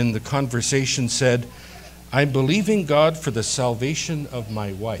me, and in the conversation said, I'm believing God for the salvation of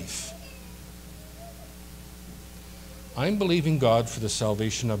my wife. I'm believing God for the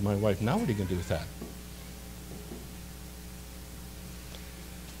salvation of my wife. Now what are you going to do with that?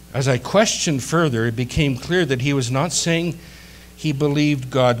 As I questioned further, it became clear that he was not saying he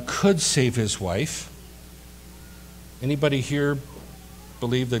believed God could save his wife. Anybody here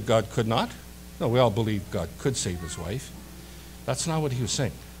believe that God could not? No, we all believe God could save his wife. That's not what he was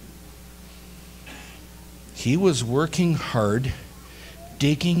saying. He was working hard,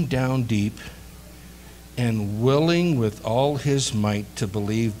 digging down deep, and willing with all his might to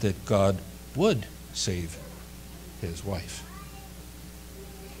believe that God would save his wife.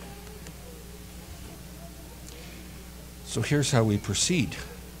 So here's how we proceed.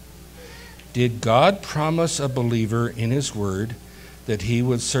 Did God promise a believer in his word that he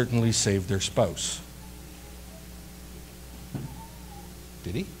would certainly save their spouse?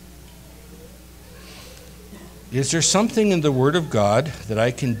 Did he? Is there something in the Word of God that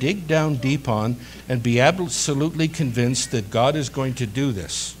I can dig down deep on and be absolutely convinced that God is going to do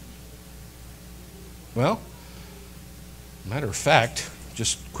this? Well, matter of fact,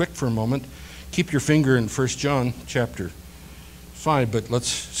 just quick for a moment, keep your finger in 1 John chapter 5, but let's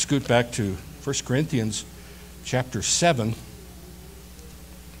scoot back to 1 Corinthians chapter 7.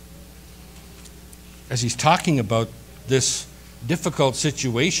 As he's talking about this difficult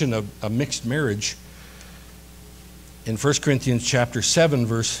situation of a mixed marriage, in 1 Corinthians chapter 7,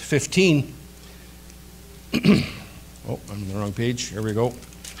 verse 15, oh, I'm on the wrong page. Here we go.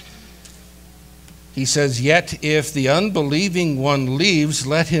 He says, "Yet if the unbelieving one leaves,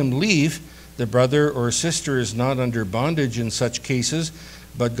 let him leave. The brother or sister is not under bondage in such cases,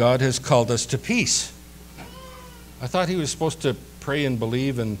 but God has called us to peace." I thought he was supposed to pray and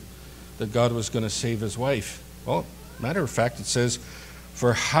believe and that God was going to save his wife. Well, matter of fact, it says,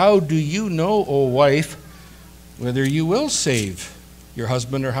 "For how do you know, O wife, whether you will save your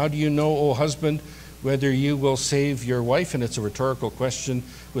husband, or how do you know, O husband, whether you will save your wife?" And it's a rhetorical question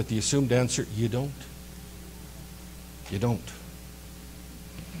with the assumed answer, you don't. You don't.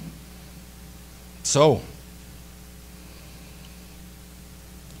 So,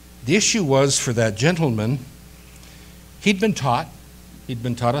 the issue was for that gentleman, he'd been taught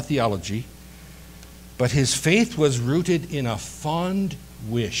a theology, but his faith was rooted in a fond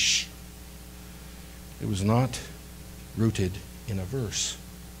wish. It was not rooted in a verse.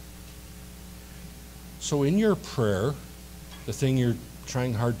 So in your prayer, the thing you're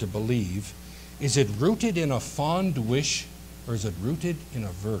trying hard to believe, is it rooted in a fond wish or is it rooted in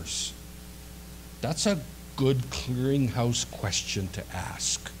a verse? That's a good clearinghouse question to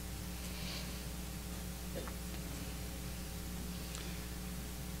ask.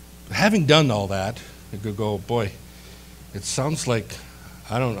 Having done all that, you could go, boy, it sounds like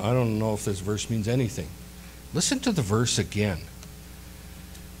I don't know if this verse means anything. Listen to the verse again.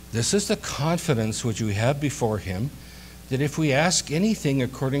 "This is the confidence which we have before him, that if we ask anything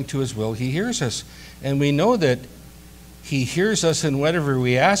according to his will, he hears us. And we know that he hears us in whatever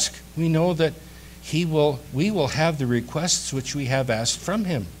we ask. We know that we will have the requests which we have asked from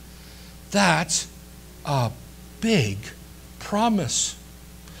him." That's a big promise.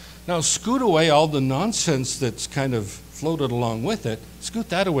 Now, scoot away all the nonsense that's kind of floated along with it. Scoot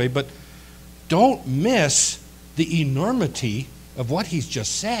that away, but don't miss the enormity of what he's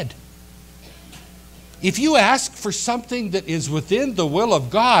just said. If you ask for something that is within the will of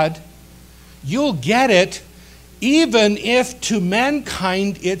God, you'll get it, even if to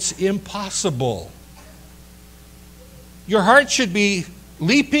mankind it's impossible. Your heart should be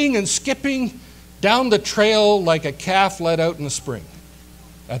leaping and skipping down the trail like a calf let out in the spring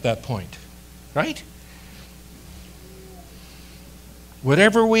at that point, right?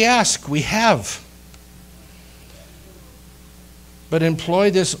 Whatever we ask, we have. But employ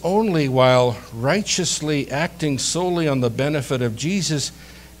this only while righteously acting solely on the benefit of Jesus,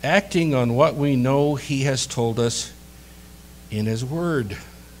 acting on what we know he has told us in his word.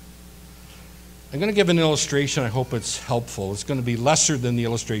 I'm going to give an illustration. I hope it's helpful. It's going to be lesser than the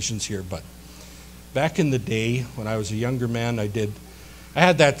illustrations here, but back in the day when I was a younger man, I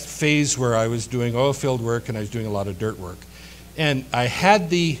had that phase where I was doing oil field work and I was doing a lot of dirt work. And I had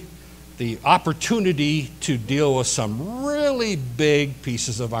the opportunity to deal with some really big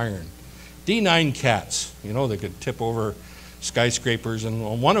pieces of iron. D9 cats, they could tip over skyscrapers. And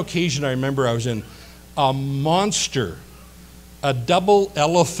on one occasion, I remember I was in a monster, a double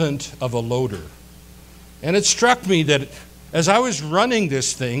elephant of a loader. And it struck me that as I was running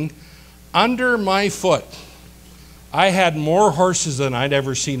this thing, under my foot, I had more horses than I'd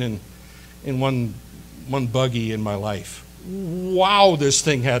ever seen in one buggy in my life. Wow, this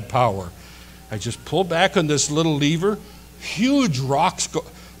thing had power. I just pull back on this little lever, huge rocks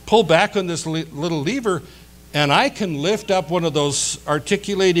pull back on this little lever, and I can lift up one of those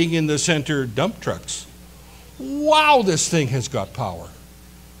articulating in the center dump trucks. Wow, this thing has got power.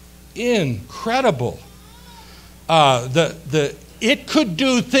 Incredible. It could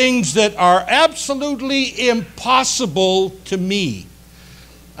do things that are absolutely impossible to me.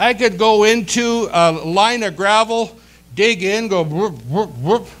 I could go into a line of gravel, dig in, go whoop, whoop,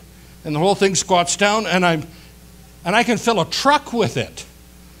 whoop, and the whole thing squats down, and I can fill a truck with it.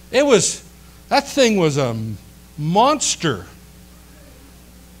 That thing was a monster.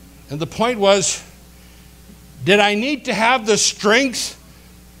 And the point was, Did I need to have the strength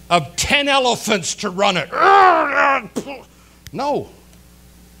of 10 elephants to run it? No.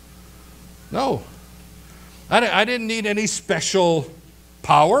 No. I didn't need any special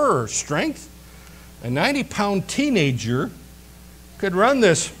power or strength. A 90-pound teenager could run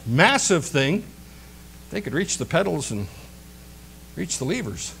this massive thing. They could reach the pedals and reach the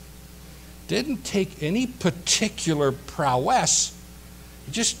levers. Didn't take any particular prowess.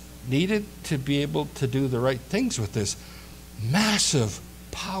 He just needed to be able to do the right things with this massive,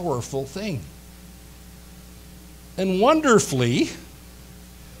 powerful thing. And wonderfully,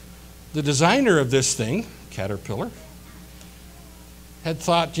 the designer of this thing, Caterpillar, had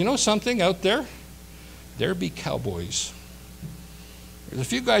thought, you know something out there? There be cowboys. There's a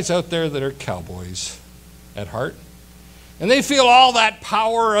few guys out there that are cowboys at heart. And they feel all that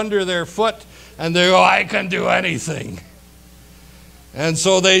power under their foot, and they go, I can do anything. And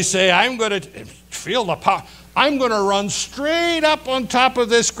so they say, I'm going to feel the power. I'm going to run straight up on top of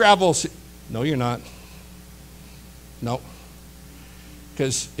this gravel. No, you're not. No.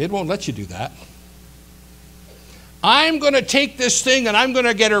 Because it won't let you do that. I'm going to take this thing and I'm going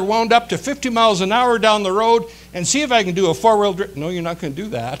to get her wound up to 50 miles an hour down the road and see if I can do a four-wheel drive. No, you're not going to do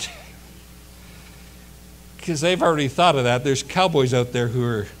that. Because they've already thought of that. There's cowboys out there who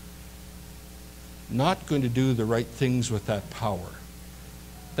are not going to do the right things with that power.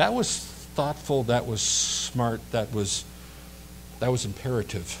 That was thoughtful, that was smart, that was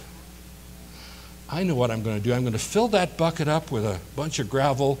imperative. I know what I'm going to do. I'm going to fill that bucket up with a bunch of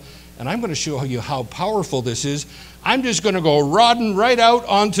gravel, and I'm going to show you how powerful this is. I'm just going to go rodding right out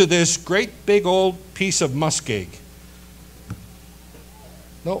onto this great big old piece of muskeg.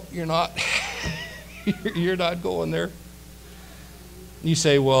 No, you're not. You're not going there. You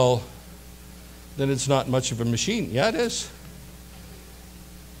say, well, then it's not much of a machine. Yeah, it is.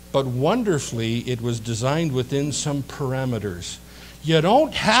 But wonderfully, it was designed within some parameters. You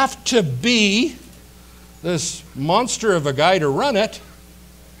don't have to be this monster of a guy to run it.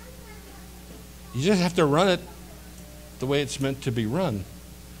 You just have to run it the way it's meant to be run.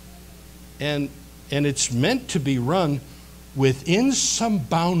 And it's meant to be run within some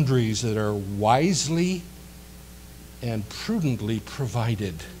boundaries that are wisely and prudently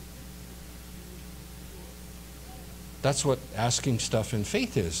provided. That's what asking stuff in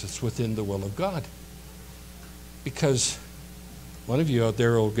faith is. It's within the will of God. Because one of you out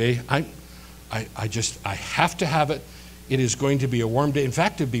there will go, I have to have it. It is going to be a warm day. In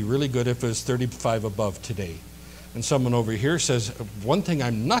fact, it'd be really good if it was 35 above today. And someone over here says, one thing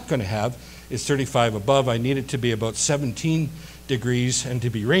I'm not going to have is 35 above. I need it to be about 17 degrees and to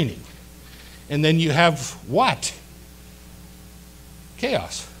be raining. And then you have what?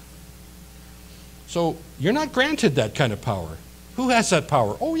 Chaos. So you're not granted that kind of power. Who has that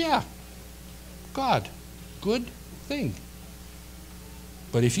power? Oh yeah, God. Good thing.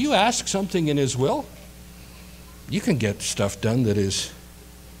 But if you ask something in His will, you can get stuff done that is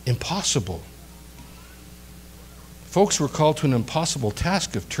impossible. Folks were called to an impossible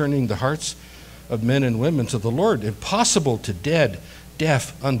task of turning the hearts of men and women to the Lord. Impossible to dead,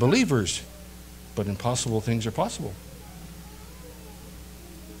 deaf unbelievers. But impossible things are possible.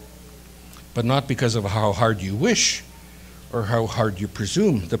 But not because of how hard you wish or how hard you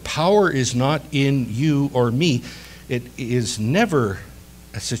presume. The power is not in you or me. It is never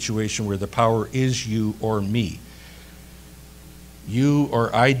a situation where the power is you or me. You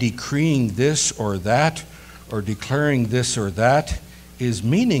or I decreeing this or that or declaring this or that is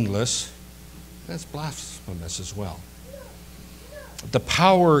meaningless. That's blasphemous as well. The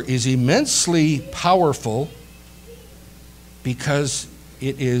power is immensely powerful because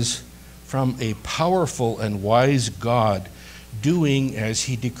it is from a powerful and wise God doing as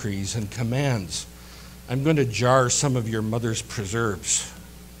He decrees and commands. I'm going to jar some of your mother's preserves.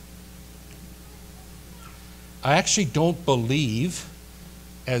 I actually don't believe,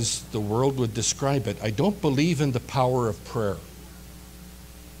 as the world would describe it, I don't believe in the power of prayer.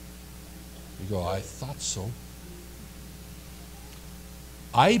 You go, I thought so.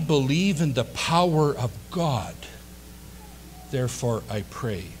 I believe in the power of God. Therefore, I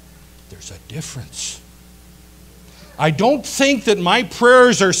pray. There's a difference. I don't think that my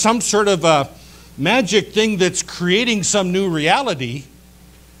prayers are some sort of a magic thing that's creating some new reality.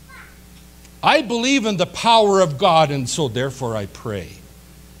 I believe in the power of God, and so therefore I pray.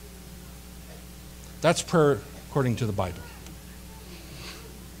 That's prayer according to the Bible.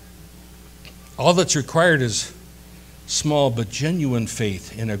 All that's required is small but genuine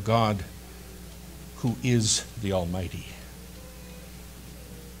faith in a God who is the Almighty.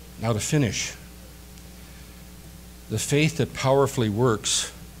 Now to finish, the faith that powerfully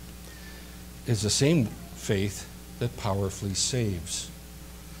works is the same faith faith that powerfully saves.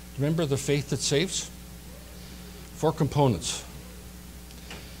 Remember the faith that saves? 4 components.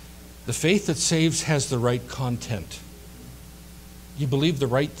 The faith that saves has the right content. You believe the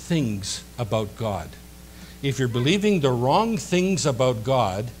right things about God. If you're believing the wrong things about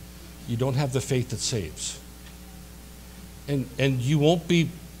God, you don't have the faith that saves. And you won't be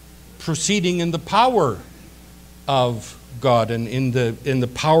proceeding in the power of God and in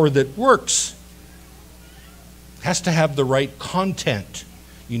the power that works. It has to have the right content.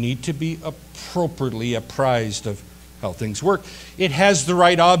 You need to be appropriately apprised of how things work. It has the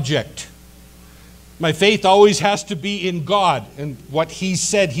right object. My faith always has to be in God and what He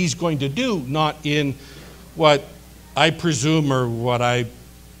said He's going to do, not in what I presume or what I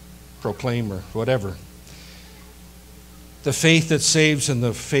proclaim or whatever. The faith that saves and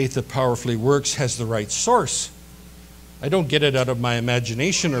the faith that powerfully works has the right source. I don't get it out of my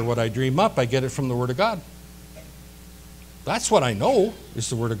imagination or what I dream up. I get it from the Word of God. That's what I know is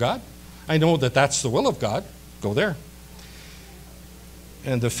the Word of God. I know that that's the will of God. Go there.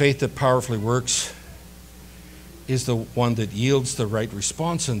 And the faith that powerfully works is the one that yields the right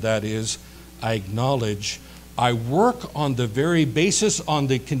response, and that is, I acknowledge, I work on the very basis, on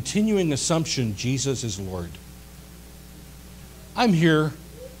the continuing assumption Jesus is Lord. I'm here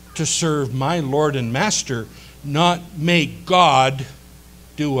to serve my Lord and Master, not make God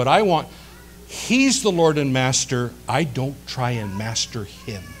do what I want. He's the Lord and Master. I don't try and master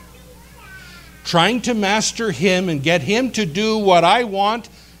Him. Trying to master Him and get Him to do what I want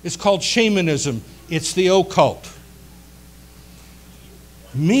is called shamanism. It's the occult.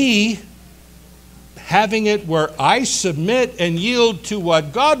 Me having it where I submit and yield to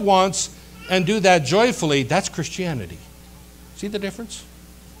what God wants and do that joyfully, that's Christianity. See the difference?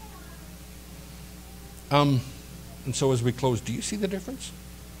 And so as we close, do you see the difference?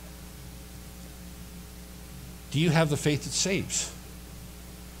 Do you have the faith that saves?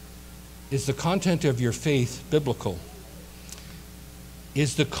 Is the content of your faith biblical?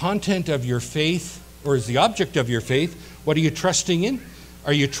 Is the content of your faith, or is the object of your faith, what are you trusting in?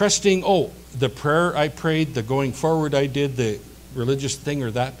 Are you trusting, the prayer I prayed, the going forward I did, the religious thing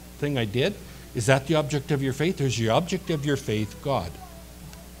or that thing I did? Is that the object of your faith, or is the object of your faith God?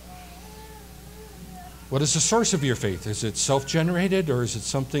 What is the source of your faith? Is it self-generated, or is it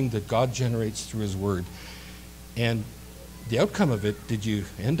something that God generates through His Word? And the outcome of it, did you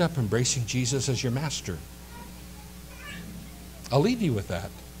end up embracing Jesus as your master? I'll leave you with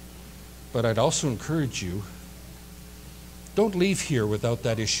that. But I'd also encourage you, don't leave here without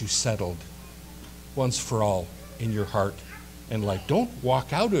that issue settled once for all in your heart and life. Don't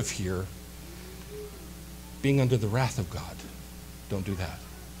walk out of here being under the wrath of God. Don't do that.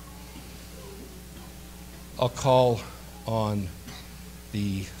 I'll call on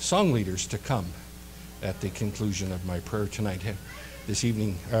the song leaders to come at the conclusion of my prayer tonight,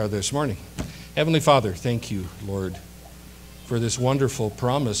 this morning. Heavenly Father, thank you, Lord, for this wonderful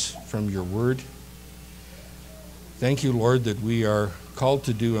promise from your word. Thank you, Lord, that we are called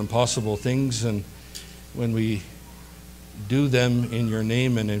to do impossible things, and when we do them in your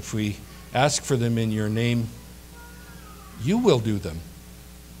name, and if we ask for them in your name, you will do them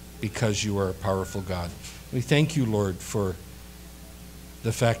because you are a powerful God. We thank you, Lord, for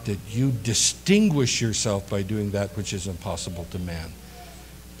the fact that you distinguish yourself by doing that which is impossible to man.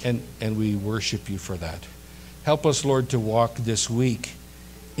 And we worship you for that. Help us, Lord, to walk this week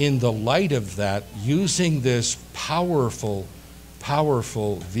in the light of that, using this powerful,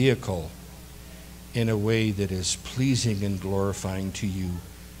 powerful vehicle in a way that is pleasing and glorifying to you.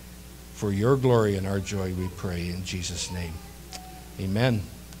 For your glory and our joy, we pray in Jesus' name. Amen.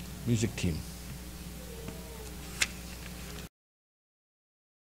 Music team.